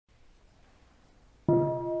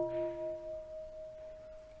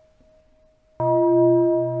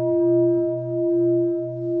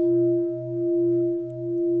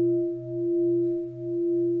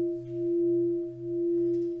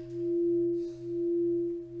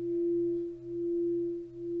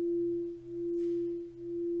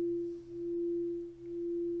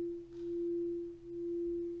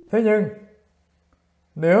Thế nhưng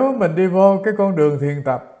nếu mình đi vô cái con đường thiền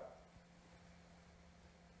tập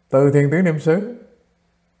từ thiền tứ niệm xứ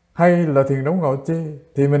hay là thiền đốn ngộ chi,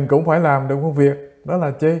 thì mình cũng phải làm được một việc, đó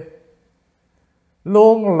là chi?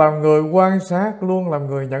 Luôn làm người quan sát, luôn làm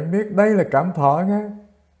người nhận biết. Đây là cảm thọ nhé.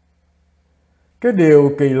 Cái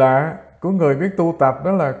điều kỳ lạ của người biết tu tập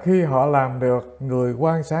đó là khi họ làm được người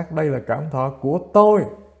quan sát, đây là cảm thọ của tôi,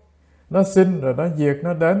 nó sinh rồi nó diệt,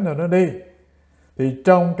 nó đến rồi nó đi, thì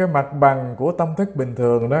trong cái mặt bằng của tâm thức bình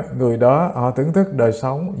thường đó, người đó họ thưởng thức đời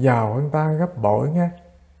sống giàu hơn ta gấp bội nha.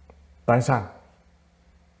 Tại sao?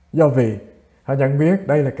 Do vì họ nhận biết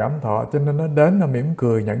đây là cảm thọ, cho nên nó đến, nó mỉm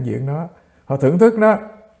cười nhận diện nó, họ thưởng thức nó,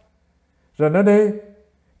 rồi nó đi,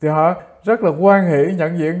 thì họ rất là hoan hỷ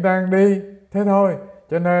nhận diện đang đi, thế thôi.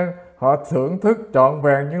 Cho nên họ thưởng thức trọn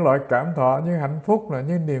vẹn những loại cảm thọ như hạnh phúc nè,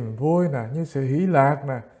 như niềm vui nè, như sự hỷ lạc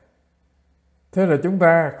nè. Thế là chúng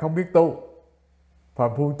ta không biết tu,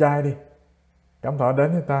 phàm phu trai đi, cảm thọ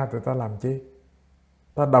đến với ta, tụi ta làm chi?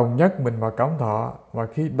 Ta đồng nhất mình vào cảm thọ, và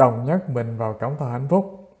khi đồng nhất mình vào cảm thọ hạnh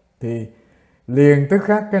phúc thì liền tức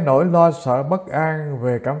khắc cái nỗi lo sợ bất an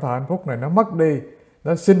về cảm thọ hạnh phúc này nó mất đi,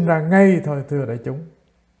 nó sinh ra ngay thôi, thưa đại chúng.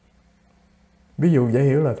 Ví dụ dễ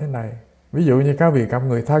hiểu là thế này. Ví dụ như các vị gặp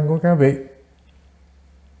người thân của các vị,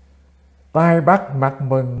 tai bắt mặt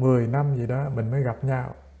mừng 10 năm gì đó mình mới gặp nhau.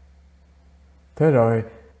 Thế rồi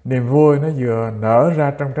niềm vui nó vừa nở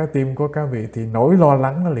ra trong trái tim của các vị thì nỗi lo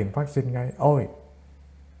lắng nó liền phát sinh ngay. Ôi,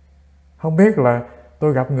 không biết là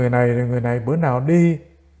tôi gặp người này rồi người này bữa nào đi,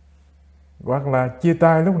 hoặc là chia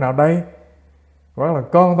tay lúc nào đây, hoặc là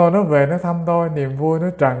con tôi nó về nó thăm tôi, niềm vui nó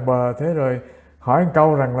tràn bờ. Thế rồi hỏi một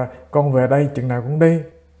câu rằng là con về đây chừng nào cũng đi.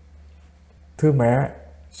 Thưa mẹ,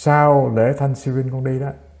 sau lễ Thanksgiving con đi đó.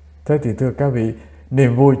 Thế thì thưa các vị,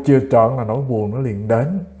 niềm vui chưa trọn là nỗi buồn nó liền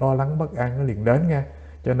đến, lo lắng bất an nó liền đến nha.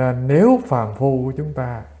 Cho nên nếu phàm phu của chúng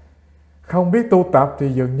ta không biết tu tập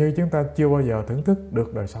thì dường như chúng ta chưa bao giờ thưởng thức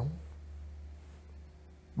được đời sống.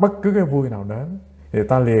 Bất cứ cái vui nào đến thì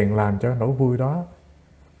ta liền làm cho nỗi vui đó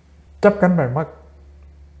chấp cánh bay mất.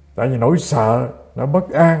 Tại vì nỗi sợ, nỗi bất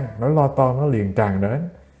an, nỗi lo toan nó liền tràn đến.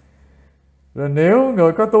 Rồi nếu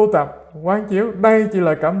người có tu tập quán chiếu đây chỉ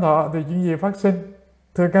là cảm thọ thì chuyện gì phát sinh?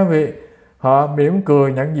 Thưa các vị, họ mỉm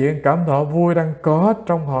cười nhận diện cảm thọ vui đang có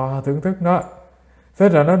trong họ, họ thưởng thức nó. Thế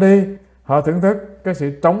rồi nó đi, họ thưởng thức cái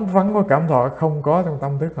sự trống vắng của cảm thọ không có trong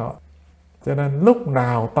tâm thức họ. Cho nên lúc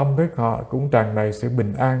nào tâm thức họ cũng tràn đầy sự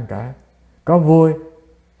bình an cả. Có vui,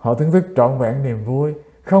 họ thưởng thức trọn vẹn niềm vui.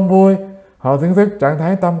 Không vui, họ thưởng thức trạng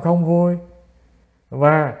thái tâm không vui.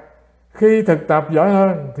 Và khi thực tập giỏi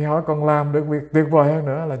hơn thì họ còn làm được việc tuyệt vời hơn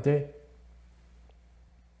nữa là chi?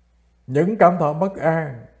 Những cảm thọ bất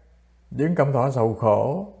an, những cảm thọ sầu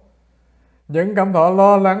khổ, những cảm thọ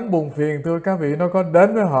lo lắng buồn phiền, thưa các vị, nó có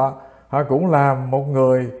đến với họ, họ cũng làm một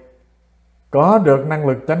người có được năng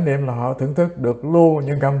lực chánh niệm là họ thưởng thức được luôn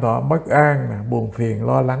những cảm thọ bất an nè, buồn phiền,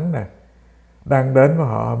 lo lắng nè, đang đến với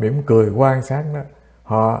họ, mỉm cười quan sát đó.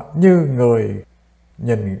 Họ như người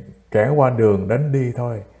nhìn kẻ qua đường đến đi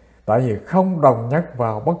thôi. Tại vì không đồng nhất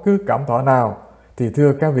vào bất cứ cảm thọ nào thì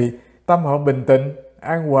thưa các vị, tâm họ bình tĩnh,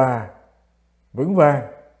 an hòa, vững vàng,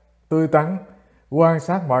 tươi tắn, quan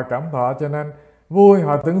sát mọi cảm thọ. Cho nên vui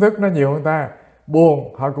họ thưởng thức nó nhiều hơn ta,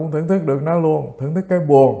 buồn họ cũng thưởng thức được nó luôn, thưởng thức cái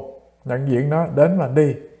buồn, nhận diện nó đến và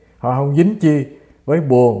đi. Họ không dính chi với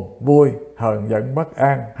buồn, vui, hờn giận, bất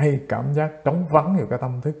an hay cảm giác trống vắng vào cái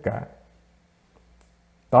tâm thức cả.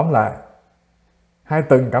 Tóm lại, hai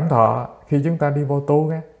tầng cảm thọ khi chúng ta đi vô tu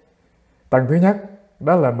nghe. Tầng thứ nhất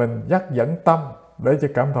đó là mình dắt dẫn tâm để cho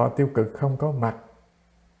cảm thọ tiêu cực không có mặt.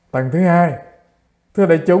 Tầng thứ hai, thưa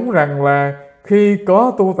đại chúng, rằng là khi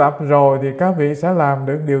có tu tập rồi thì các vị sẽ làm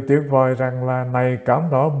được điều tuyệt vời, rằng là này cảm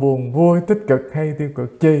thọ buồn vui tích cực hay tiêu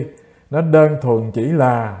cực chi, nó đơn thuần chỉ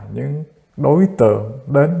là những đối tượng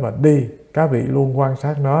đến và đi, các vị luôn quan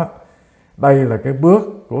sát nó. Đây là cái bước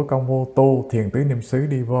của công vô tu thiền tứ niệm xứ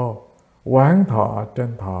đi vô, quán thọ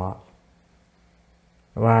trên thọ.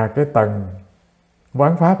 Và cái tầng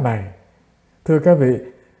quán pháp này, thưa các vị,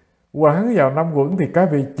 quán vào năm quẩn thì các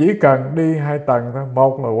vị chỉ cần đi hai tầng thôi.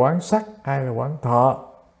 Một là quán sắc, hai là quán thọ.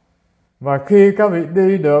 Và khi các vị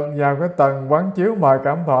đi được vào cái tầng quán chiếu mọi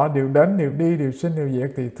cảm thọ đều đến, đều đi, đều sinh, đều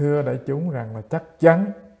diệt, thì thưa đại chúng rằng là chắc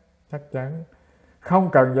chắn không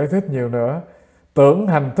cần giải thích nhiều nữa. Tưởng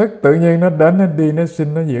hành thức tự nhiên nó đến, nó đi, nó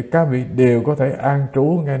sinh, nó diệt, các vị đều có thể an trú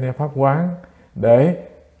ngay nơi pháp quán để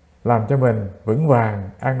làm cho mình vững vàng,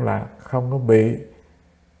 an lạc, không có bị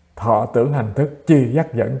thọ tưởng hành thức chi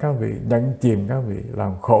dắt dẫn các vị, nhận chìm các vị,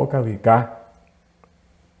 làm khổ các vị cả.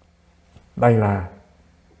 Đây là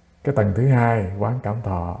cái tầng thứ hai, quán cảm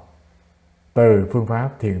thọ từ phương pháp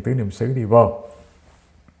thiền tứ niệm xứ đi vô.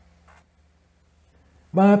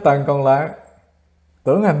 Ba tầng còn lại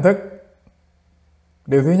tưởng hành thức.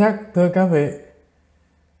 Điều thứ nhất, thưa các vị,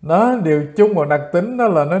 nó đều chung một đặc tính, đó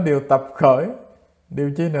là nó đều tập khởi.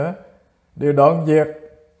 Điều chi nữa? Đều đoạn diệt,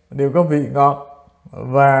 đều có vị ngọt,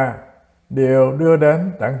 và đều đưa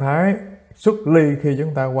đến trạng thái xuất ly khi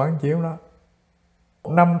chúng ta quán chiếu nó.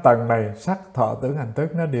 5 tầng này, sắc thọ tưởng hành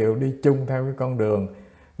thức, nó đều đi chung theo cái con đường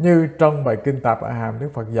như trong bài kinh Tạp A Hàm Đức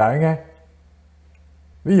Phật dạy nghe.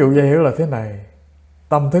 Ví dụ dễ hiểu là thế này: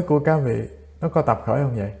 tâm thức của các vị nó có tập khởi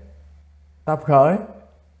không vậy? Tập khởi.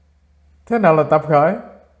 Thế nào là tập khởi?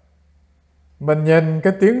 Mình nhìn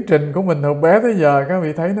cái tiến trình của mình từ bé tới giờ, các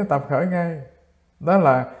vị thấy nó tập khởi ngay. Đó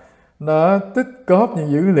là nó tích góp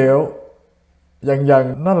những dữ liệu, dần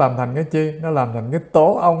dần nó làm thành cái chi? Nó làm thành cái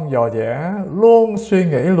tổ ong dò dẻ, luôn suy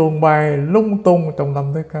nghĩ, luôn bay lung tung trong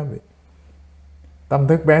tâm thức các vị. Tâm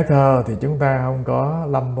thức bé thơ thì chúng ta không có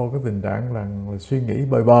lâm vô cái tình trạng là suy nghĩ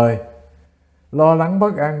bời bời, lo lắng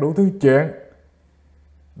bất an đủ thứ chuyện,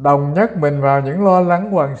 đồng nhất mình vào những lo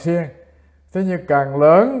lắng hoàng xiên. Thế nhưng càng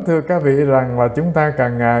lớn, thưa các vị, rằng là chúng ta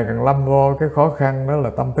càng ngày càng lâm vô cái khó khăn, đó là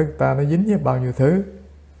tâm thức ta nó dính với bao nhiêu thứ.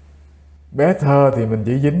 Bé thơ thì mình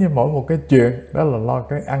chỉ dính với mỗi một cái chuyện, đó là lo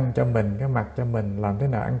cái ăn cho mình, cái mặc cho mình, làm thế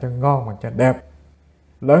nào ăn cho ngon, mặc cho đẹp.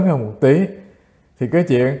 Lớn hơn một tí thì cái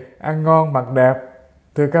chuyện ăn ngon, mặc đẹp,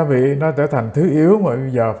 thưa các vị, nó trở thành thứ yếu, mà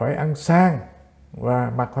bây giờ phải ăn sang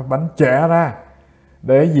và mặc phải bảnh trẻ ra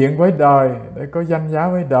để diện với đời, để có danh giá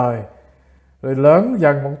với đời. Rồi lớn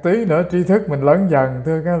dần một tí nữa, tri thức mình lớn dần,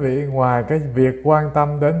 thưa các vị, ngoài cái việc quan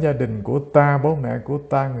tâm đến gia đình của ta, bố mẹ của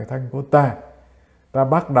ta, người thân của ta, ta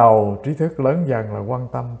bắt đầu trí thức lớn dần là quan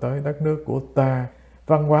tâm tới đất nước của ta,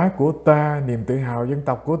 văn hóa của ta, niềm tự hào dân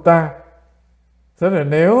tộc của ta. Thế rồi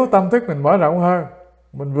nếu tâm thức mình mở rộng hơn,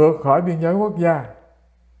 mình vượt khỏi biên giới quốc gia,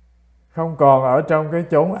 không còn ở trong cái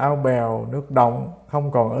chốn ao bèo, nước động,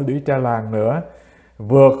 không còn ở Đĩ Tra Làng nữa,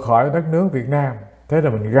 vượt khỏi đất nước Việt Nam, thế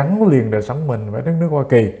rồi mình gắn liền đời sống mình với đất nước Hoa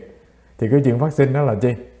Kỳ, thì cái chuyện phát sinh đó là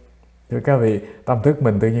chi? Thưa các vị, tâm thức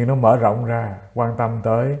mình tự nhiên nó mở rộng ra, quan tâm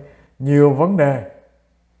tới nhiều vấn đề.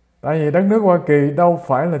 Tại vì đất nước Hoa Kỳ đâu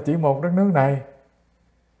phải là chỉ một đất nước này,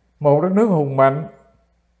 một đất nước hùng mạnh,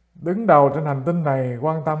 đứng đầu trên hành tinh này,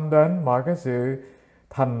 quan tâm đến mọi cái sự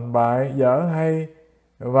thành bại, dở hay,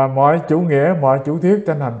 và mọi chủ nghĩa, mọi chủ thuyết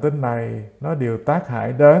trên hành tinh này nó đều tác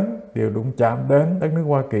hại đến, đều đụng chạm đến đất nước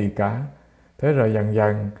Hoa Kỳ cả. Thế rồi dần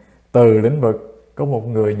dần từ lĩnh vực có một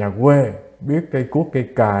người nhà quê biết cây cuốc cây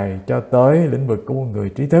cài, cho tới lĩnh vực của một người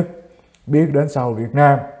trí thức biết đến sau Việt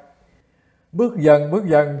Nam, bước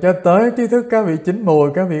dần cho tới trí thức các vị chín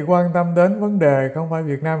mùi, các vị quan tâm đến vấn đề không phải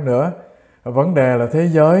Việt Nam nữa, vấn đề là thế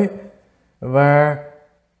giới. Và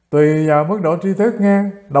tùy vào mức độ tri thức nghe,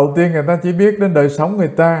 đầu tiên người ta chỉ biết đến đời sống người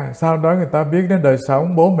ta, sau đó người ta biết đến đời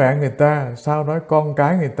sống bố mẹ người ta, sau đó con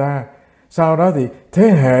cái người ta, sau đó thì thế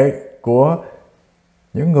hệ của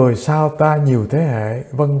những người sau ta, nhiều thế hệ,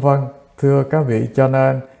 vân vân. Thưa các vị, cho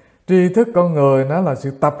nên tri thức con người nó là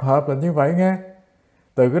sự tập hợp là như vậy nghe.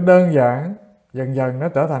 Từ cái đơn giản dần dần nó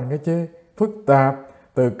trở thành cái chi? Phức tạp.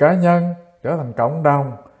 Từ cá nhân trở thành cộng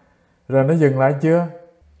đồng. Rồi nó dừng lại chưa?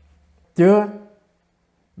 Chưa.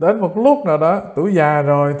 Đến một lúc nào đó, tuổi già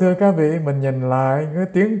rồi, thưa các vị, mình nhìn lại cái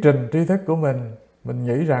tiến trình tri thức của mình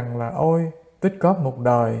nghĩ rằng là ôi, tích góp một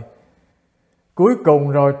đời, cuối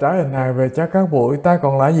cùng rồi trả hình hài về cho các bụi, ta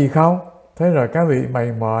còn lại gì không? Thế rồi các vị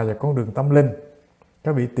mày mò vào con đường tâm linh,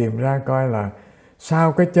 các vị tìm ra coi là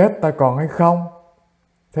sau cái chết ta còn hay không.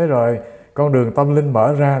 Thế rồi con đường tâm linh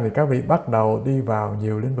mở ra thì các vị bắt đầu đi vào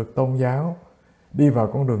nhiều lĩnh vực tôn giáo, đi vào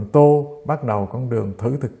con đường tu, bắt đầu con đường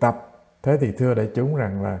thử thực tập. Thế thì thưa đại chúng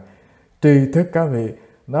rằng là tri thức các vị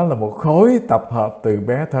nó là một khối tập hợp từ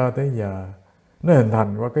bé thơ tới giờ, nó hình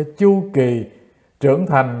thành qua cái chu kỳ trưởng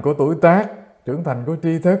thành của tuổi tác, trưởng thành của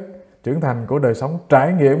tri thức, trưởng thành của đời sống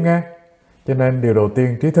trải nghiệm nghe. Cho nên điều đầu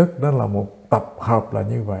tiên, trí thức đó là một tập hợp là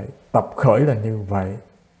như vậy, tập khởi là như vậy.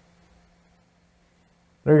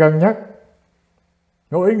 Rồi gần nhất,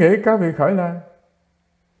 một ý nghĩ các vị khởi lên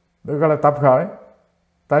được gọi là tập khởi.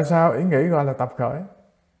 Tại sao ý nghĩ gọi là tập khởi?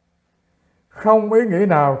 Không ý nghĩ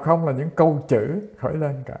nào không là những câu chữ khởi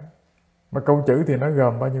lên cả. Mà câu chữ thì nó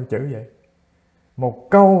gồm bao nhiêu chữ vậy? Một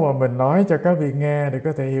câu mà mình nói cho các vị nghe để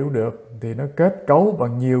có thể hiểu được thì nó kết cấu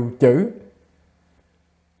bằng nhiều chữ.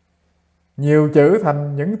 Nhiều chữ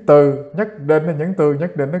thành những từ nhất định, là những từ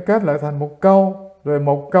nhất định nó kết lại thành một câu. Rồi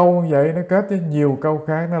một câu như vậy nó kết với nhiều câu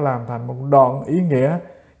khác, nó làm thành một đoạn ý nghĩa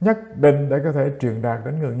nhất định để có thể truyền đạt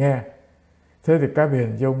đến người nghe. Thế thì các vị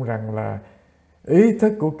hình dung rằng là ý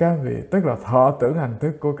thức của các vị, tức là thọ tưởng hành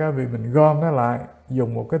thức của các vị, mình gom nó lại,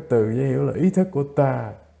 dùng một cái từ dễ hiểu là ý thức của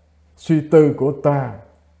ta, suy tư của ta,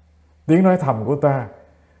 tiếng nói thầm của ta.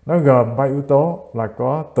 Nó gồm 3 yếu tố là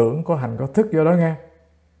có tưởng, có hành, có thức vô đó nghe.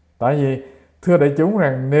 Tại vì thưa đại chúng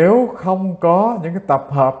rằng nếu không có những cái tập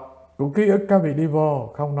hợp của ký ức các vị đi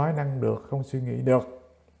vô, không nói năng được, không suy nghĩ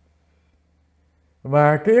được.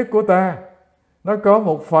 Và ký ức của ta nó có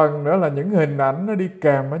một phần nữa là những hình ảnh nó đi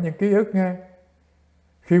kèm với những ký ức nghe.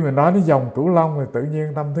 Khi mình nói đến dòng Cửu Long thì tự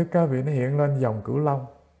nhiên tâm thức các vị nó hiện lên dòng Cửu Long.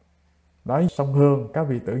 Nói sông Hương, các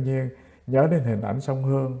vị tự nhiên nhớ đến hình ảnh sông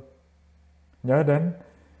Hương, nhớ đến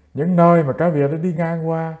những nơi mà các vị đã đi ngang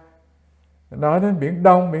qua. Nói đến Biển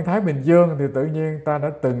Đông, Biển Thái Bình Dương thì tự nhiên ta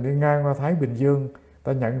đã từng đi ngang qua Thái Bình Dương,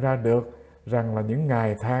 ta nhận ra được rằng là những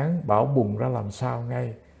ngày tháng bão bùng ra làm sao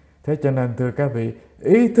ngay. Thế cho nên thưa các vị,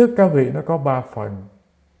 ý thức các vị nó có 3 phần,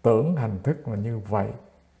 tưởng, hành, thức là như vậy.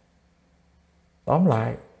 Tóm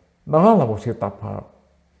lại, đó là một sự tập hợp,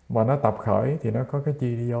 mà nó tập khởi thì nó có cái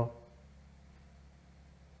chi đi vô?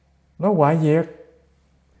 Nó hoại diệt.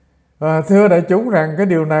 Thưa đại chúng rằng cái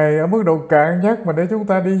điều này ở mức độ cạn nhất mà để chúng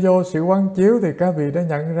ta đi vô sự quán chiếu thì các vị đã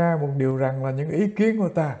nhận ra một điều rằng là những ý kiến của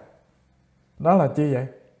ta, đó là chi vậy?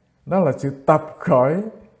 Đó là sự tập khởi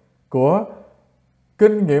của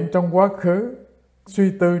kinh nghiệm trong quá khứ,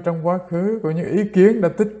 suy tư trong quá khứ, của những ý kiến đã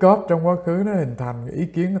tích góp trong quá khứ, nó hình thành ý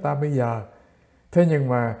kiến của ta bây giờ. Thế nhưng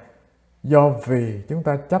mà do vì chúng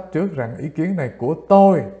ta chấp trước rằng ý kiến này của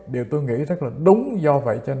tôi, điều tôi nghĩ rất là đúng, do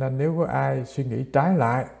vậy cho nên nếu có ai suy nghĩ trái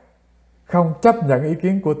lại, không chấp nhận ý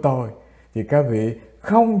kiến của tôi, thì các vị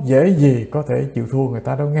không dễ gì có thể chịu thua người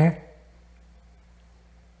ta đâu nghe.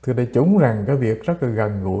 Thưa đại chúng rằng cái việc rất là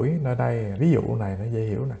gần gũi ở đây, ví dụ này nó dễ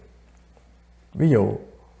hiểu nè. Ví dụ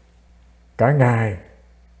cả ngày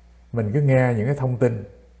mình cứ nghe những cái thông tin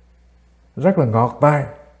rất là ngọt tai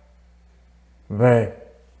về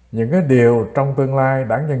những cái điều trong tương lai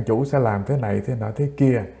đảng Dân Chủ sẽ làm thế này, thế nọ, thế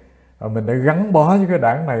kia. Và mình đã gắn bó với cái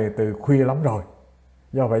đảng này từ khuya lắm rồi.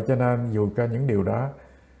 Do vậy cho nên dù cho những điều đó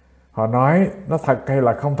họ nói nó thật hay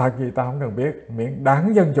là không thật gì ta không cần biết, miễn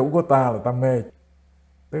đảng Dân Chủ của ta là ta mê.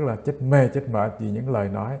 Tức là chết mê chết mệt vì những lời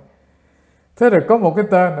nói. Thế rồi có một cái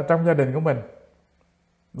tên ở trong gia đình của mình,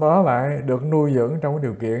 nó lại được nuôi dưỡng trong cái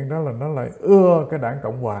điều kiện đó là nó lại ưa cái đảng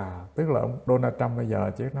Cộng Hòa. Tức là ông Donald Trump bây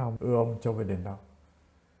giờ chứ nó không ưa ông Joe Biden đâu.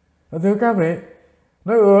 Thưa các vị,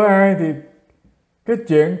 nó ưa ai thì cái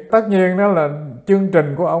chuyện tất nhiên đó là chương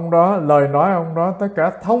trình của ông đó, lời nói ông đó, tất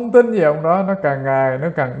cả thông tin về ông đó, nó càng ngày nó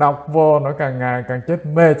càng đọc vô, nó càng ngày càng chết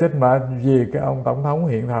mê chết mệt vì cái ông tổng thống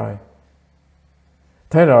hiện thời.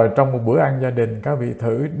 Thế rồi trong một bữa ăn gia đình, các vị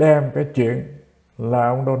thử đem cái chuyện là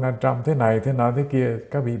ông Donald Trump thế này thế nọ thế kia,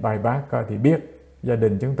 các vị bài bác coi thì biết gia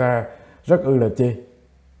đình chúng ta rất là chi,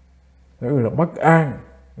 rất là bất an,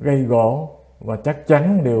 gây gổ, và chắc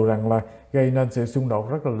chắn điều rằng là gây nên sự xung đột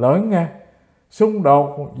rất là lớn nha. Xung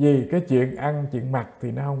đột vì cái chuyện ăn chuyện mặc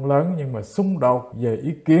thì nó không lớn, nhưng mà xung đột về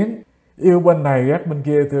ý kiến, yêu bên này ghét bên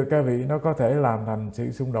kia, thưa các vị, nó có thể làm thành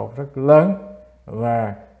sự xung đột rất lớn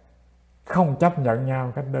và không chấp nhận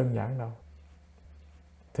nhau cách đơn giản đâu.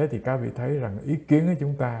 Thế thì các vị thấy rằng ý kiến của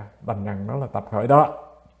chúng ta đành rằng nó là tập khởi đó,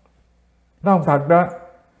 nó không thật đó.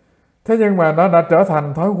 Thế nhưng mà nó đã trở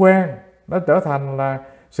thành thói quen, nó trở thành là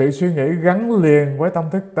sự suy nghĩ gắn liền với tâm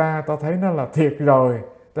thức ta. Ta thấy nó là thiệt rồi,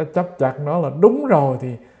 ta chấp chặt nó là đúng rồi,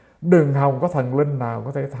 thì đừng hòng có thần linh nào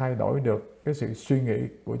có thể thay đổi được cái sự suy nghĩ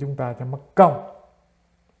của chúng ta cho mất công.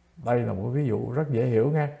 Đây là một ví dụ rất dễ hiểu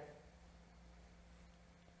nghe.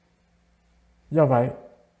 Do vậy,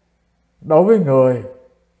 đối với người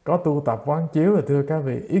có tu tập quán chiếu thì thưa các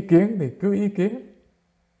vị, ý kiến thì cứ ý kiến.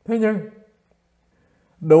 Thế nhưng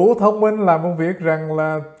đủ thông minh làm một việc rằng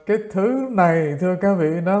là cái thứ này, thưa các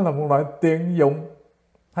vị, nó là một loại tiện dụng,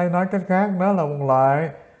 hay nói cách khác, nó là một loại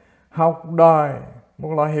học đòi,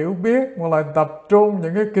 một loại hiểu biết, một loại tập trung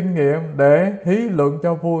những cái kinh nghiệm để hí luận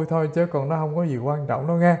cho vui thôi, chứ còn nó không có gì quan trọng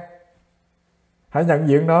đâu nghe. Hãy nhận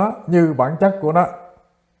diện nó như bản chất của nó.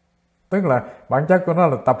 Tức là bản chất của nó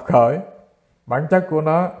là tập khởi, bản chất của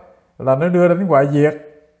nó là nó đưa đến hoại diệt.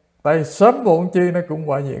 Tại sớm muộn chi nó cũng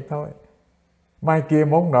hoại diệt thôi. Mai kia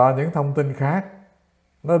mốt nọ những thông tin khác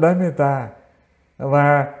nó đến với ta,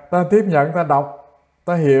 và ta tiếp nhận, ta đọc,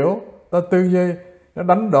 ta hiểu, ta tư duy, nó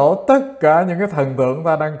đánh đổ tất cả những cái thần tượng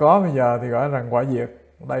ta đang có bây giờ thì gọi rằng hoại diệt.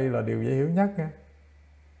 Đây là điều dễ hiểu nhất nha.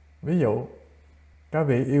 Ví dụ các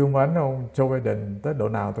vị yêu mến ông Joe Biden tới độ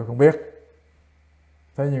nào tôi không biết.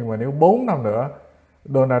 Thế nhưng mà nếu 4 năm nữa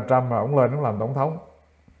Donald Trump mà ông lên ông làm tổng thống,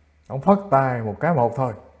 ông phất tay một cái một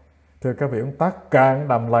thôi, thưa các vị, ông tất cả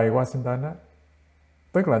đầm lầy Washington đó.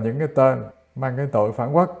 Tức là những cái tên mang cái tội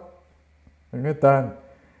phản quốc, những cái tên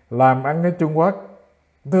làm ăn cái Trung Quốc,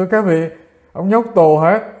 thưa các vị, ông nhốt tù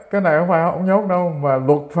hết. Cái này không phải ông nhốt đâu, mà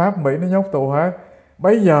luật pháp Mỹ nó nhốt tù hết.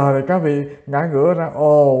 Bây giờ thì các vị ngã ngửa ra,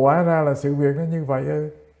 ồ, hóa ra là sự việc nó như vậy ư.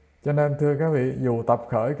 Cho nên thưa các vị, dù tập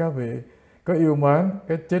khởi các vị có yêu mến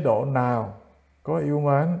cái chế độ nào, có yêu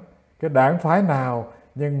mến cái đảng phái nào,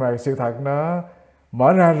 nhưng mà sự thật nó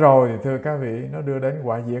mở ra rồi thì thưa các vị, nó đưa đến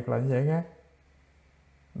quả diệt là như vậy nhé.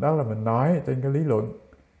 Đó là mình nói trên cái lý luận.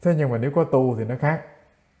 Thế nhưng mà nếu có tu thì nó khác.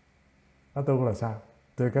 Nó tu là sao?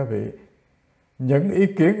 Thưa các vị, những ý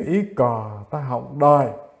kiến ý cò ta học đòi,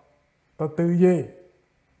 ta tư duy,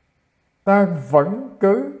 ta vẫn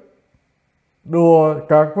cứ đùa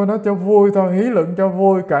cợt với nó cho vui thôi, hí luận cho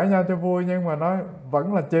vui, cãi nhau cho vui, nhưng mà nó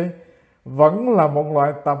vẫn là chi? Vẫn là một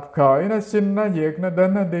loại tập khởi, nó sinh, nó diệt, nó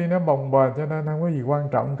đến, nó đi, nó bồng bềnh, cho nên không có gì quan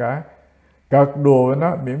trọng cả. Cợt đùa với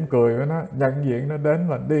nó, mỉm cười với nó, nhận diện nó đến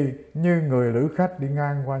và đi, như người lữ khách đi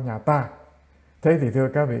ngang qua nhà ta. Thế thì thưa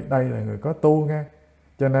các vị, đây là người có tu nghe.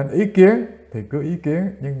 Cho nên ý kiến thì cứ ý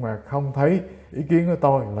kiến, nhưng mà không thấy ý kiến của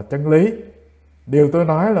tôi là chân lý. Điều tôi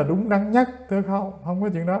nói là đúng đắn nhất, thưa không có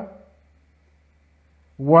chuyện đó.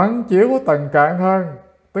 Quán chiếu của tầng cạn hơn,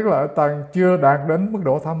 tức là ở tầng chưa đạt đến mức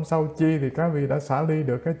độ thâm sâu chi, thì các vị đã xả ly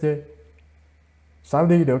được cái chi? Xả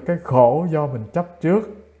ly được cái khổ do mình chấp trước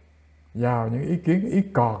vào những ý kiến ý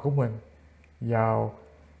cò của mình, vào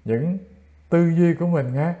những tư duy của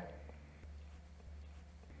mình nghe.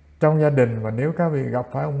 Trong gia đình mà nếu các vị gặp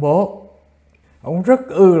phải ông bố, ông rất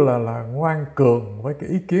là ngoan cường với cái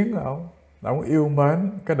ý kiến của ông yêu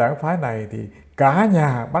mến cái đảng phái này thì cả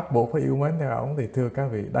nhà bắt buộc phải yêu mến theo ông, thì thưa các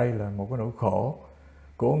vị, đây là một cái nỗi khổ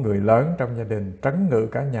của người lớn trong gia đình, trấn ngự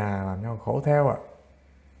cả nhà làm nhau khổ theo ạ.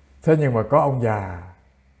 Thế nhưng mà có ông già,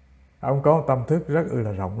 ông có tâm thức rất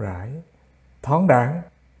là rộng rãi, thoáng đãng.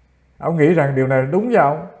 Ông nghĩ rằng điều này đúng với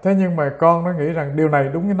ông, thế nhưng mà con nó nghĩ rằng điều này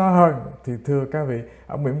đúng với nó hơn, thì thưa các vị,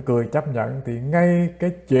 ông mỉm cười chấp nhận. Thì ngay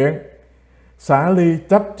cái chuyện xả ly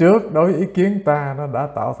chấp trước đối với ý kiến ta, nó đã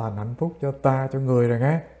tạo thành hạnh phúc cho ta, cho người rồi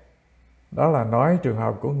nghe. Đó là nói trường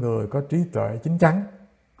hợp của người có trí tuệ chín chắn,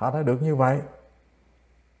 họ đã được như vậy.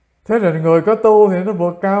 Thế rồi người có tu thì nó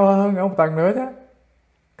vượt cao hơn ông tầng nữa chứ.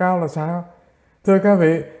 Cao là sao? Thưa các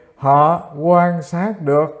vị, họ quan sát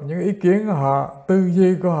được những ý kiến của họ, tư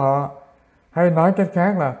duy của họ, hay nói cách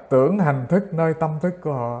khác là tưởng hành thức nơi tâm thức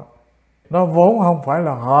của họ. Nó vốn không phải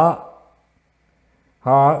là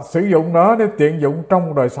họ sử dụng nó để tiện dụng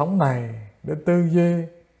trong đời sống này, để tư duy,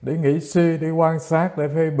 để nghĩ suy, để quan sát, để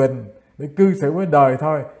phê bình, để cư xử với đời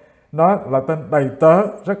thôi. Nó là tên đầy tớ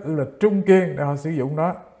rất là trung kiên để họ sử dụng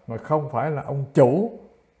nó, mà không phải là ông chủ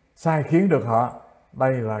sai khiến được họ.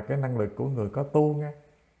 Đây là cái năng lực của người có tu nghe.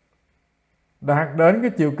 Đạt đến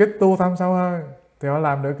cái chiều kích tu thâm sâu hơn thì họ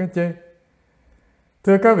làm được cái chi?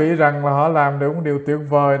 Thưa các vị, rằng là họ làm được một điều tuyệt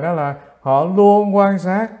vời, đó là họ luôn quan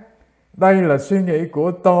sát. Đây là suy nghĩ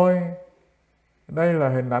của tôi, đây là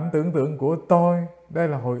hình ảnh tưởng tượng của tôi, đây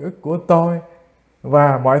là hồi ức của tôi,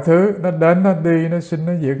 và mọi thứ nó đến, nó đi, nó sinh,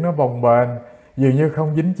 nó diệt, nó bồng bềnh, dường như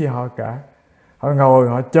không dính chi họ cả. Họ ngồi,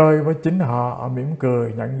 họ chơi với chính họ, họ mỉm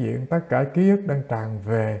cười, nhận diện tất cả ký ức đang tràn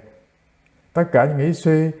về, tất cả những nghĩ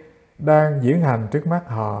suy đang diễn hành trước mắt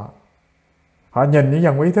họ. Họ nhìn những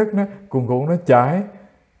dòng ý thức nó cuồn cuộn nó chảy.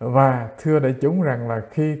 Và thưa đại chúng rằng là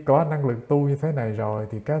khi có năng lực tu như thế này rồi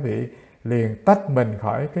thì các vị liền tách mình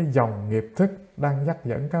khỏi cái dòng nghiệp thức đang dắt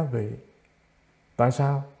dẫn các vị. Tại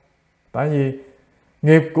sao? Tại vì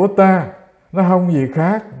nghiệp của ta nó không gì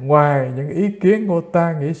khác ngoài những ý kiến của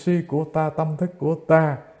ta, nghĩ suy của ta, tâm thức của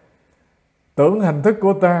ta, tưởng hành thức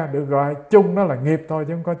của ta, được gọi chung đó là nghiệp thôi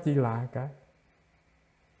chứ không có chi lạ cả.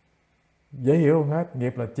 Dễ hiểu không hết?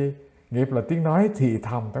 Nghiệp là chi? Nghiệp là tiếng nói thì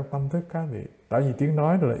thầm trong tâm thức các vị. Tại vì tiếng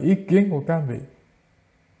nói là ý kiến của các vị.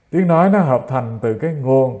 Tiếng nói nó hợp thành từ cái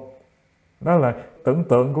nguồn, đó là tưởng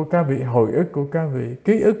tượng của các vị, hồi ức của các vị,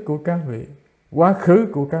 ký ức của các vị, quá khứ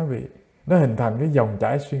của các vị. Nó hình thành cái dòng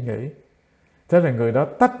chảy suy nghĩ. Thế là người đó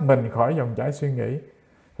tách mình khỏi dòng chảy suy nghĩ,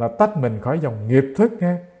 là tách mình khỏi dòng nghiệp thức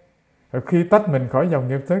nha. Rồi khi tách mình khỏi dòng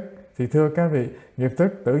nghiệp thức thì thưa các vị, nghiệp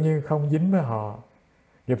thức tự nhiên không dính với họ.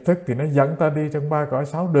 Nghiệp thức thì nó dẫn ta đi trong 3 cõi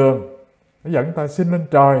 6 đường, nó dẫn ta sinh lên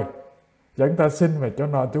trời, dẫn ta sinh về chỗ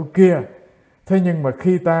nọ chỗ kia. Thế nhưng mà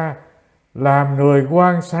khi ta làm người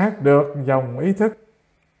quan sát được dòng ý thức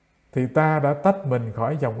thì ta đã tách mình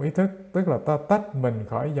khỏi dòng ý thức, tức là ta tách mình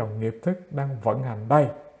khỏi dòng nghiệp thức đang vận hành đây.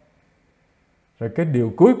 Rồi cái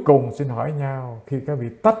điều cuối cùng xin hỏi nhau, khi các vị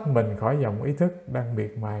tách mình khỏi dòng ý thức đang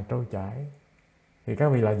miệt mài trôi chảy thì các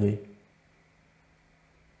vị là gì?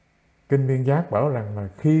 Kinh Viên Giác bảo rằng là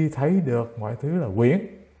khi thấy được mọi thứ là quyển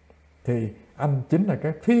thì anh chính là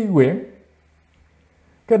cái phi quyển.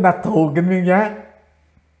 Cái đặc thù Kinh Viên Giác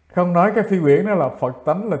không nói cái phi quyển đó là Phật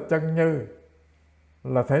tánh, là chân như,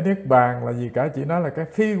 là thể niết bàn, là gì cả, chỉ nói là cái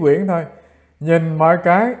phi quyển thôi. Nhìn mọi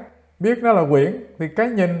cái biết nó là quyển thì cái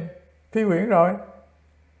nhìn phi quyển rồi.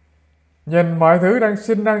 nhìn mọi thứ đang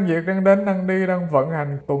sinh, đang diệt, đang đến, đang đi, đang vận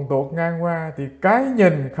hành tuần tuột ngang qua, thì cái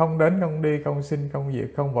nhìn không đến, không đi, không sinh, không diệt,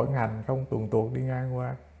 không vận hành, không tuần tuột đi ngang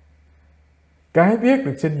qua. Cái biết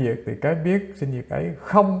được sinh diệt thì cái biết sinh diệt ấy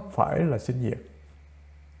không phải là sinh diệt.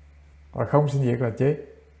 Và không sinh diệt là chi?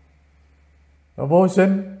 Là vô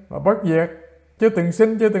sinh và bất diệt, chưa từng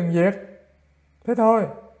sinh, chưa từng diệt. Thế thôi.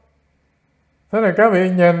 Thế là các vị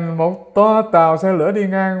nhìn một toa tàu xe lửa đi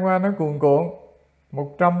ngang qua, nó cuồn cuộn,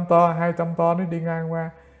 100 toa, 200 toa nó đi ngang qua,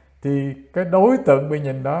 thì cái đối tượng bị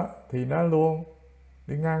nhìn đó thì nó luôn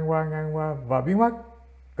đi ngang qua và biến mất.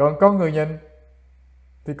 Còn con người nhìn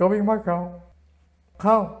thì có biến mất không?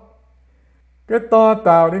 Không. Cái toa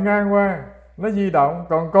tàu đi ngang qua nó di động,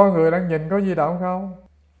 còn con người đang nhìn có di động không?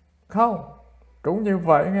 Không. Cũng như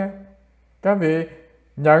vậy nghe. Các vị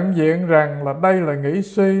nhận diện rằng là đây là nghĩ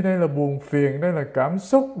suy, đây là buồn phiền, đây là cảm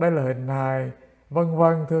xúc, đây là hình hài, vân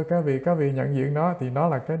vân. Thưa các vị nhận diện nó thì nó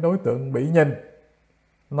là cái đối tượng bị nhìn.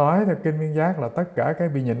 Nói theo Kinh Viên Giác là tất cả cái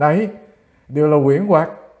bị nhìn ấy đều là huyễn hoặc,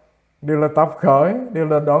 đều là tập khởi, đều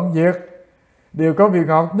là đoạn diệt, đều có vị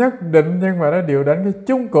ngọt nhất định, nhưng mà nó đều đến cái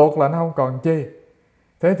chung cuộc là nó không còn chi.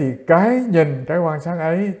 Thế thì cái nhìn, cái quan sát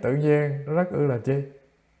ấy tự nhiên nó rất là chi?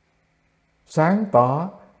 Sáng tỏ,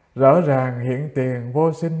 rõ ràng, hiện tiền,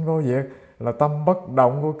 vô sinh, vô diệt, là tâm bất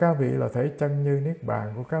động của các vị, là thể chân như niết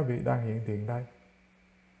bàn của các vị đang hiện tiền đây.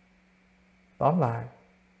 Tóm lại,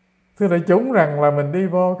 thưa đại chúng rằng là mình đi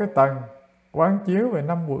vô cái tầng quán chiếu về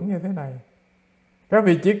 5 uẩn như thế này. Các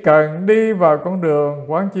vị chỉ cần đi vào con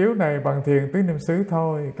đường quán chiếu này bằng thiền tứ niệm xứ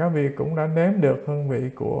thôi, các vị cũng đã nếm được hương vị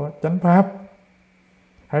của chánh pháp.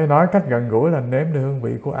 Hay nói cách gần gũi là nếm được hương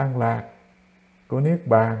vị của an lạc, của niết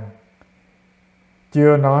bàn.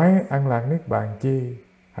 Chưa nói an lạc niết bàn chi,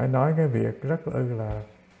 hãy nói cái việc rất là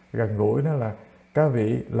gần gũi, đó là các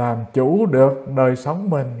vị làm chủ được đời sống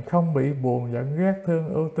mình, không bị buồn giận ghét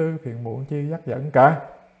thương ưu tư phiền muộn chi dắt dẫn cả.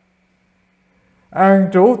 An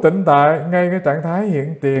trú tĩnh tại ngay cái trạng thái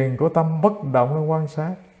hiện tiền của tâm bất động trong quan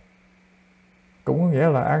sát, cũng có nghĩa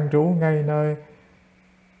là an trú ngay nơi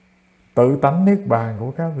tự tánh niết bàn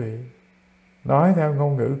của các vị. Nói theo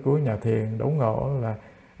ngôn ngữ của nhà thiền Đốn Ngộ là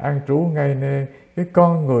an trú ngay nơi cái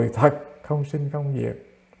con người thật, không sinh không diệt,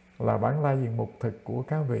 là bản lai diện mục thực của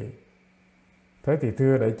các vị. Thế thì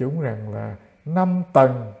thưa đại chúng rằng là 5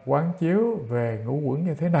 tầng quán chiếu về ngũ uẩn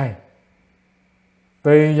như thế này,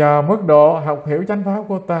 tùy vào mức độ học hiểu chánh pháp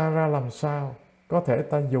của ta ra làm sao, có thể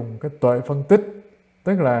ta dùng cái tuệ phân tích,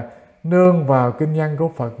 tức là nương vào kinh văn của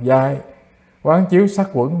Phật dạy, quán chiếu sắc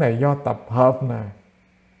uẩn này do tập hợp nè,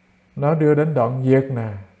 nó đưa đến đoạn diệt nè,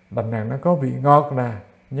 đành rằng nó có vị ngọt nè,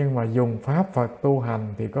 nhưng mà dùng pháp Phật tu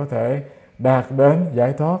hành thì có thể đạt đến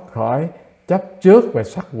giải thoát khỏi chấp trước về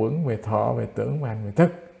sắc uẩn, về thọ, về tưởng, về hành, về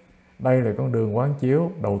thức. Đây là con đường quán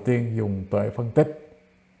chiếu đầu tiên, dùng tuệ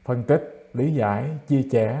phân tích, lý giải, chia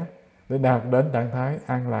sẻ để đạt đến trạng thái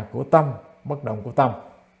an lạc của tâm, bất động của tâm.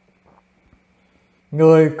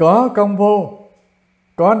 Người có công phu,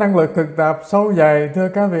 có năng lực thực tập sâu dày, thưa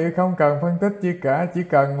các vị, không cần phân tích chi cả, chỉ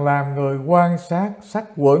cần làm người quan sát sắc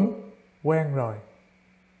uẩn quen rồi.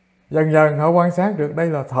 Dần dần họ quan sát được đây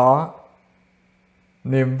là thọ,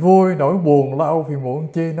 niềm vui, nỗi buồn, lo âu, phiền muộn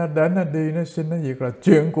chi, nó đến, nó đi, nó sinh, nó diệt là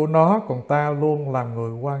chuyện của nó, còn ta luôn làm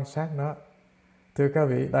người quan sát nó. Thưa các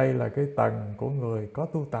vị, đây là cái tầng của người có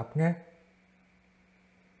tu tập nghe.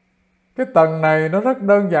 Cái tầng này nó rất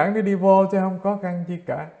đơn giản để đi vô chứ không có căn chi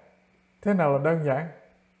cả. Thế nào là đơn giản?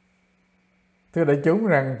 Thưa đại chúng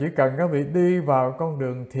rằng chỉ cần các vị đi vào con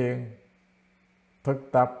đường thiền,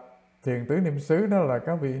 thực tập thiền tứ niệm xứ, đó là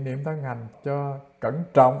các vị niệm thân hành cho cẩn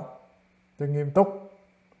trọng, cho nghiêm túc.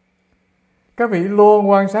 Các vị luôn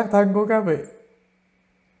quan sát thân của các vị.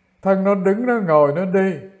 Thân nó đứng, nó ngồi, nó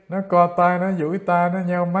đi, nó co tay, nó duỗi tay, nó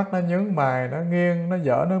nheo mắt, nó nhướng mày, nó nghiêng, nó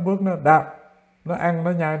dở, nó bước, nó đạp, nó ăn,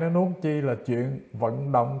 nó nhai, nó nuốt chi là chuyện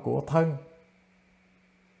vận động của thân.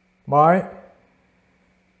 Mọi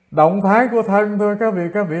động thái của thân thôi các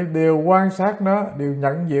vị đều quan sát nó, đều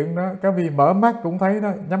nhận diện nó. Các vị mở mắt cũng thấy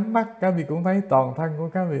nó, nhắm mắt các vị cũng thấy toàn thân của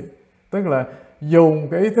các vị. Tức là dùng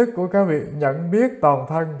cái ý thức của các vị nhận biết toàn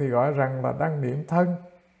thân thì gọi rằng là đang niệm thân,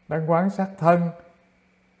 đang quan sát thân,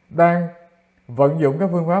 đang vận dụng các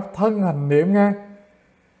phương pháp thân hành niệm nha.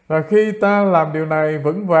 Và khi ta làm điều này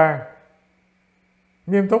vững vàng,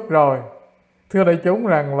 nghiêm túc rồi, thưa đại chúng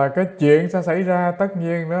rằng là cái chuyện sẽ xảy ra, tất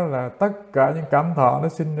nhiên đó là tất cả những cảm thọ nó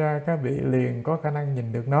sinh ra, các vị liền có khả năng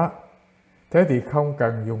nhìn được nó. Thế thì không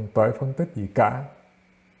cần dùng tuệ phân tích gì cả.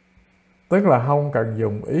 Tức là không cần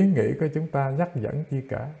dùng ý nghĩ của chúng ta dắt dẫn chi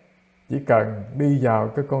cả. Chỉ cần đi vào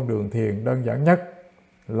cái con đường thiền đơn giản nhất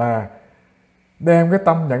là đem cái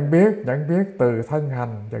tâm nhận biết từ thân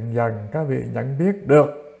hành, dần dần các vị nhận biết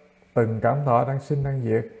được từng cảm thọ đang sinh đang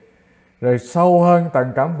diệt. Rồi sâu hơn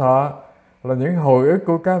tầng cảm thọ là những hồi ức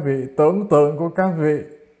của các vị, tưởng tượng của các vị,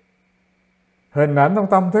 hình ảnh trong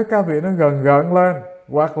tâm thức các vị nó gần gợn lên,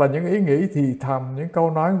 hoặc là những ý nghĩ thì thầm, những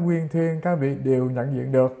câu nói uyên thuyên các vị đều nhận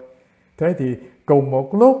diện được. Thế thì cùng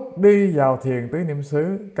một lúc đi vào thiền tứ niệm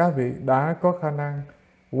xứ, các vị đã có khả năng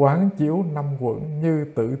quán chiếu năm quẩn như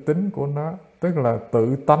tự tính của nó, tức là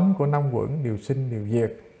tự tánh của năm quẩn đều sinh đều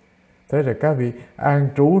diệt. Thế rồi các vị an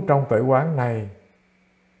trú trong tuệ quán này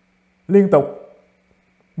liên tục,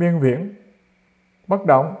 miên viễn, bất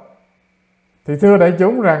động. Thì thưa đại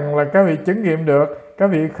chúng rằng là các vị chứng nghiệm được các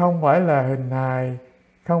vị không phải là hình hài,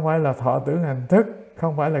 không phải là thọ tưởng hành thức,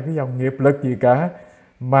 không phải là cái dòng nghiệp lực gì cả,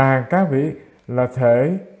 mà các vị là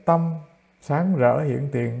thể tâm sáng rỡ hiện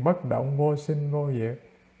tiền, bất động vô sinh vô diệt,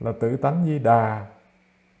 là tự tánh Di Đà,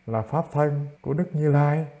 là pháp thân của Đức Như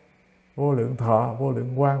Lai, vô lượng thọ, vô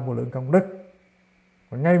lượng quang, vô lượng công đức.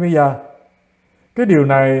 Và ngay bây giờ cái điều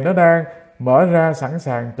này nó đang mở ra sẵn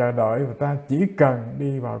sàng chờ đợi, và ta chỉ cần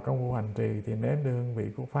đi vào công phu hành trì thì nếm được hương vị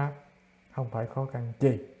của pháp, không phải khó khăn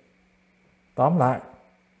chi. Tóm lại,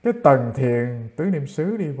 cái tầng thiền tứ niệm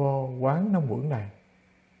xứ đi vô quán năm quẩn này,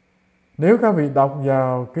 nếu các vị đọc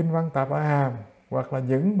vào Kinh Văn Tạp A Hàm hoặc là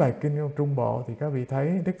những bài kinh trong Trung Bộ thì các vị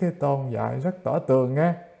thấy Đức Thế Tôn dạy rất tỏ tường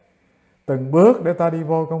nghe. Từng bước để ta đi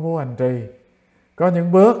vô công phu hành trì. Có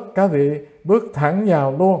những bước các vị bước thẳng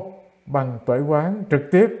vào luôn bằng tuệ quán trực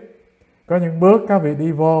tiếp. Có những bước các vị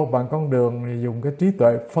đi vô bằng con đường thì dùng cái trí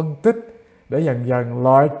tuệ phân tích để dần dần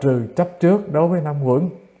loại trừ chấp trước đối với năm quẩn.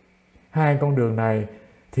 Hai con đường này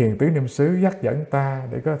thiền tứ niệm xứ dắt dẫn ta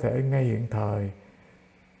để có thể ngay hiện thời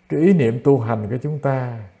cái ý niệm tu hành của chúng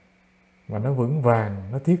ta mà nó vững vàng,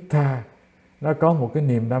 nó thiết tha, nó có một cái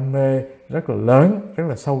niềm đam mê rất là lớn, rất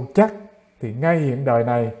là sâu chắc, thì ngay hiện đời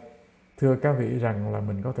này thưa các vị rằng là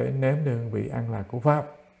mình có thể nếm được hương vị an lạc của pháp.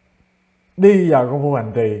 Đi vào công phu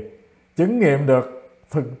hành trì, chứng nghiệm được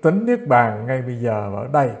thực tính niết bàn ngay bây giờ và ở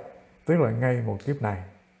đây, tức là ngay một kiếp này.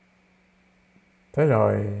 Thế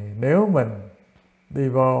rồi nếu mình đi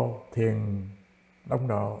vô thiền đông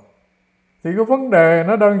độ thì cái vấn đề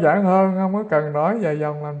nó đơn giản hơn, không có cần nói dài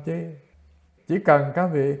dòng làm chi. Chỉ cần các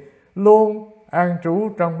vị luôn an trú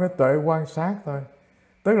trong cái tuệ quan sát thôi.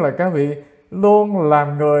 Tức là các vị luôn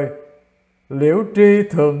làm người liễu tri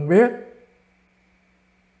thường biết,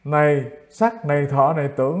 này sắc, này thọ, này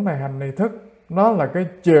tưởng, này hành, này thức. Nó là cái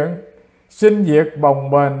chuyện sinh diệt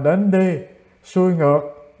bồng bềnh đến đi, xuôi ngược.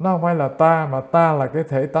 Nó không phải là ta, mà ta là cái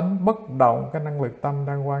thể tánh bất động, cái năng lực tâm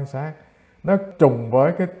đang quan sát. Nó trùng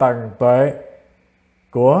với cái tầng tuệ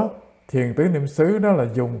của thiền tứ niệm xứ, đó là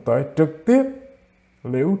dùng tuệ trực tiếp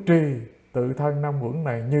liễu tri tự thân năm quẩn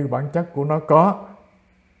này như bản chất của nó có.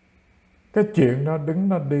 Cái chuyện nó đứng,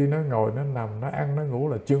 nó đi, nó ngồi, nó nằm, nó ăn, nó ngủ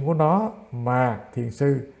là chuyện của nó, mà thiền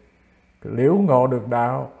sư liễu ngộ được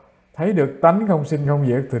đạo, thấy được tánh không sinh không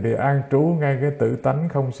diệt thì để an trú ngay cái tự tánh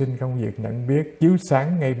không sinh không diệt nhận biết chiếu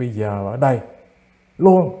sáng ngay bây giờ ở đây,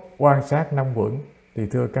 luôn quan sát năm quẩn. Thì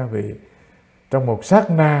thưa các vị, trong một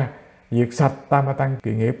sát na diệt sạch tam ma tăng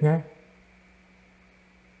kỳ nghiệp nhé.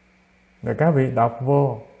 Rồi các vị đọc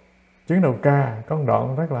vô Chứng Đầu Ca có một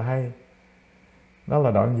đoạn rất là hay. Đó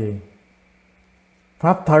là đoạn gì?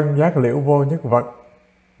 Pháp thân giác liễu vô nhất vật,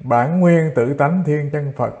 bản nguyên tự tánh thiên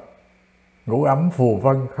chân Phật, ngũ ấm phù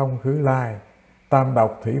vân không khứ lai, tam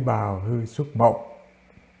độc thủy bào hư xuất một.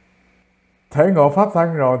 Thể ngộ pháp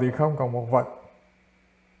thân rồi thì không còn một vật.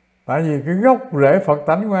 Tại vì cái gốc rễ Phật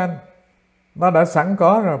tánh của anh nó đã sẵn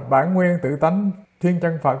có rồi, bản nguyên tự tánh thiên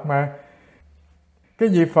chân Phật mà. Cái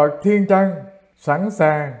gì Phật thiên chân sẵn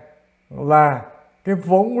sàng là cái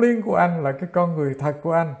vốn liếng của anh, là cái con người thật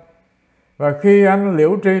của anh. Và khi anh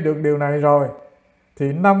liễu tri được điều này rồi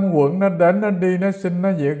thì năm quẩn nó đến, nó đi, nó sinh,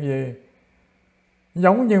 nó diệt gì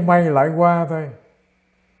giống như mây lại qua thôi.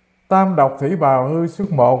 Tam độc thủy bào hư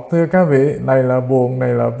xuất một. Thưa các vị, này là buồn,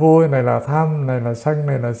 này là vui, này là tham, này là sân,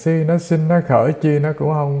 này là si. Nó sinh, nó khởi chi, nó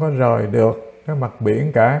cũng không có rời được cái mặt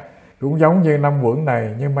biển cả. Cũng giống như năm quẩn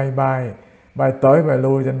này, như mây bay, bay tới bay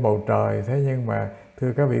lui trên bầu trời. Thế nhưng mà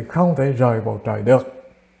thưa các vị, không thể rời bầu trời được.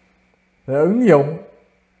 Để ứng dụng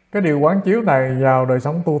cái điều quán chiếu này vào đời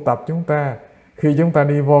sống tu tập chúng ta, khi chúng ta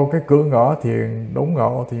đi vô cái cửa ngõ thiền đốn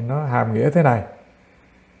ngộ thì nó hàm nghĩa thế này.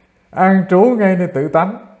 An trú ngay nơi tự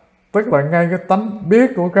tánh, tức là ngay cái tánh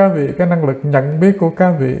biết của các vị, cái năng lực nhận biết của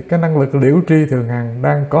các vị, cái năng lực liễu tri thường hằng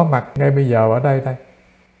đang có mặt ngay bây giờ ở đây.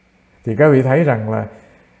 Thì các vị thấy rằng là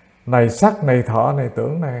này sắc, này thọ, này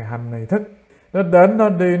tưởng, này hành, này thức, nó đến, nó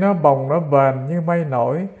đi, nó bồng, nó bền như mây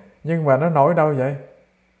nổi. Nhưng mà nó nổi đâu vậy?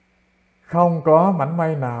 Không có mảnh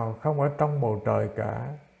mây nào không ở trong bầu trời cả.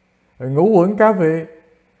 Rồi ngũ uẩn các vị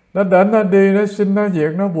Nó đến nó đi, nó sinh nó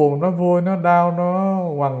diệt, nó buồn nó vui, nó đau nó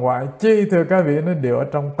quằn quại, chi thưa các vị, nó đều ở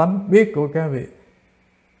trong tánh biết của các vị.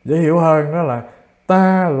 Dễ hiểu hơn đó là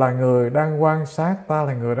ta là người đang quan sát, ta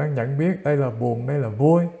là người đang nhận biết đây là buồn, đây là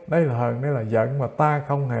vui, đây là hờn, đây là giận, mà ta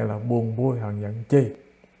không hề là buồn vui hờn giận chi.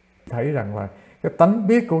 Thấy rằng là cái tánh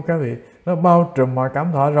biết của các vị nó bao trùm mọi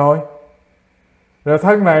cảm thọ rồi. Rồi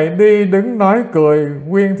thân này đi đứng nói cười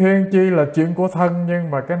nguyên thiên chi là chuyện của thân,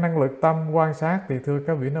 nhưng mà cái năng lực tâm quan sát thì thưa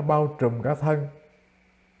các vị nó bao trùm cả thân.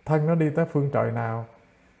 Thân nó đi tới phương trời nào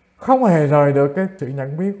không hề rời được cái sự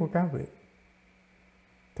nhận biết của các vị.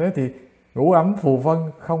 Thế thì ngũ ấm phù vân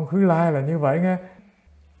không khứ lai là như vậy nghe.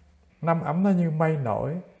 Năm ấm nó như mây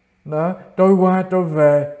nổi, nó trôi qua trôi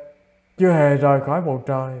về, chưa hề rời khỏi bầu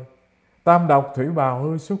trời. Tam độc thủy bào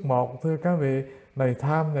hư xuất một. Thưa các vị, này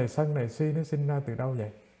tham, này sân, này si nó sinh ra từ đâu vậy?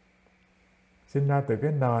 Sinh ra từ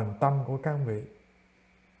cái nền tâm của các vị.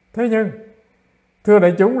 Thế nhưng thưa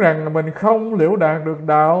đại chúng rằng là mình không liễu đạt được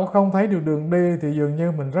đạo, không thấy được đường đi, thì dường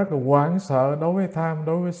như mình rất là hoảng sợ đối với tham,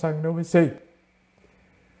 đối với sân, đối với si.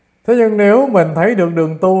 Thế nhưng nếu mình thấy được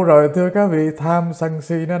đường tu rồi, thưa các vị, tham sân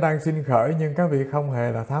si nó đang sinh khởi, nhưng các vị không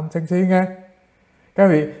hề là tham sân si nghe. Các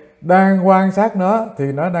vị đang quan sát nó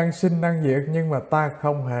thì nó đang sinh đang diệt, nhưng mà ta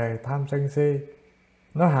không hề tham sân si.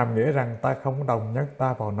 Nó hàm nghĩa rằng ta không đồng nhất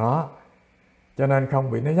ta vào nó, cho nên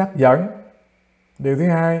không bị nó dắt dẫn. Điều thứ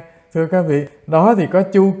hai, thưa các vị, đó thì có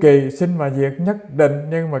chu kỳ sinh và diệt nhất định,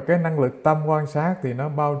 nhưng mà cái năng lực tâm quan sát thì nó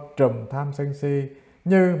bao trùm tham sân si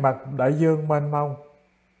như mặt đại dương mênh mông.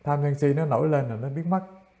 Tham sân si nó nổi lên rồi nó biến mất,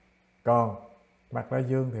 còn mặt đại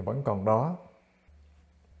dương thì vẫn còn đó.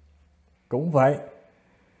 Cũng vậy,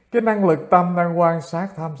 cái năng lực tâm đang quan sát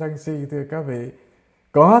tham sân si, thưa các vị,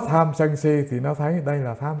 có tham sân si thì nó thấy đây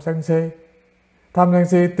là tham sân si. Tham sân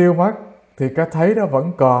si tiêu mất thì cái thấy đó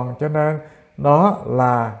vẫn còn, cho nên đó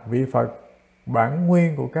là vị Phật bản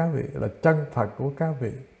nguyên của các vị, là chân Phật của các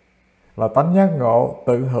vị, là tánh giác ngộ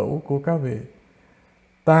tự hữu của các vị.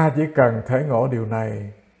 Ta chỉ cần thể ngộ điều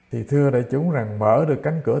này thì thưa đại chúng rằng mở được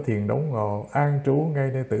cánh cửa thiền đốn ngộ, an trú ngay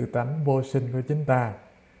nơi tự tánh vô sinh của chính ta.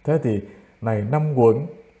 Thế thì này năm quẩn,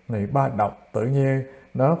 này ba độc, tự nhiên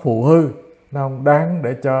nó phù hư, nó không đáng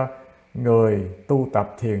để cho người tu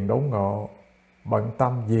tập thiền đốn ngộ bận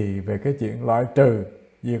tâm gì về cái chuyện loại trừ,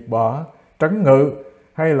 diệt bỏ, trấn ngự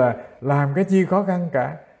hay là làm cái chi khó khăn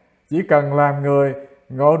cả. Chỉ cần làm người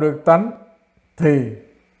ngộ được tánh thì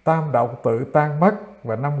tam độc tự tan mất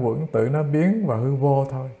và năm quẩn tự nó biến vào hư vô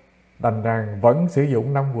thôi. Đành rằng vẫn sử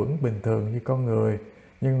dụng năm quẩn bình thường như con người,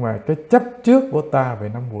 nhưng mà cái chấp trước của ta về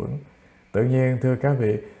năm quẩn tự nhiên thưa các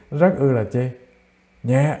vị rất là chi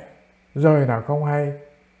nhẹ, rơi nào không hay,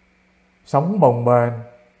 sống bồng bềnh,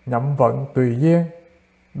 nhậm vận tùy duyên,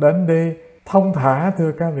 đến đi thông thả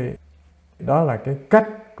thưa các vị. Đó là cái cách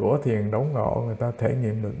của thiền đốn ngộ, người ta thể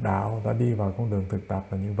nghiệm được đạo, người ta đi vào con đường thực tập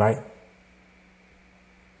là như vậy.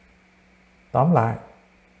 Tóm lại,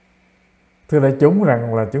 thưa đại chúng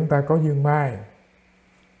rằng là chúng ta có duyên mai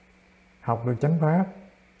học được chánh pháp,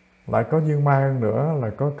 lại có duyên mai hơn nữa là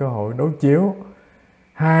có cơ hội đối chiếu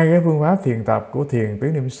hai cái phương pháp thiền tập của thiền tứ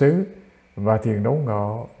niệm xứ và thiền đốn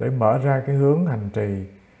ngộ để mở ra cái hướng hành trì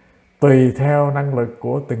tùy theo năng lực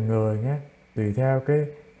của từng người nhé, tùy theo cái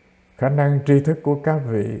khả năng tri thức của các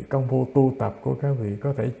vị, công phu tu tập của các vị,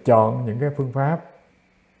 có thể chọn những cái phương pháp,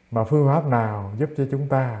 mà phương pháp nào giúp cho chúng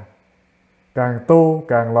ta càng tu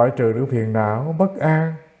càng loại trừ được phiền não bất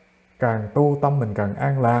an, càng tu tâm mình càng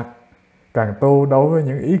an lạc, càng tu đối với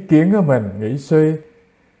những ý kiến của mình nghĩ suy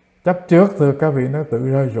chấp trước thưa các vị nó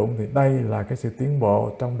tự rơi rụng, thì đây là cái sự tiến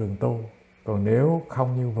bộ trong đường tu. Còn nếu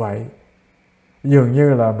không như vậy, dường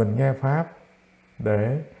như là mình nghe pháp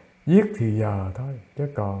để giết thì giờ thôi, chứ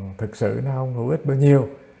còn thực sự nó không hữu ích bao nhiêu.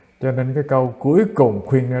 Cho nên cái câu cuối cùng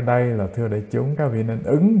khuyên ở đây là thưa đại chúng, các vị nên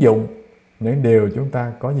ứng dụng những điều chúng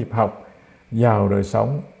ta có dịp học vào đời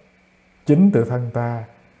sống chính tự thân ta,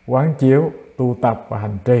 quán chiếu, tu tập và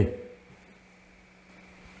hành trì.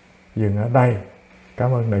 Dừng ở đây.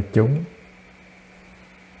 Cảm ơn đại chúng.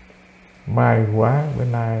 May quá bữa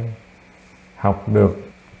nay học được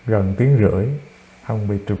gần tiếng rưỡi, không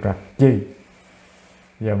bị trục trặc chi.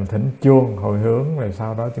 Giờ mình thỉnh chuông hồi hướng, rồi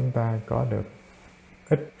sau đó chúng ta có được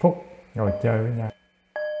ít phút ngồi chơi với nhau.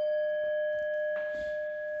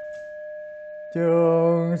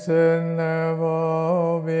 Chuông xin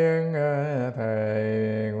vô biên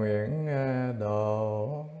thầy nguyện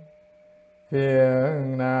độ,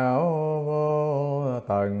 phiền não vô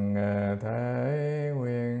tận thế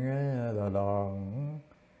nguyện đoạn,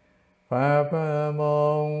 pháp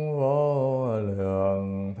môn vô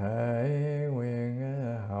lượng thể nguyện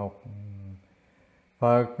học,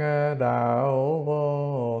 Phật đạo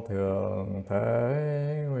vô thượng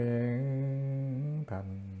thể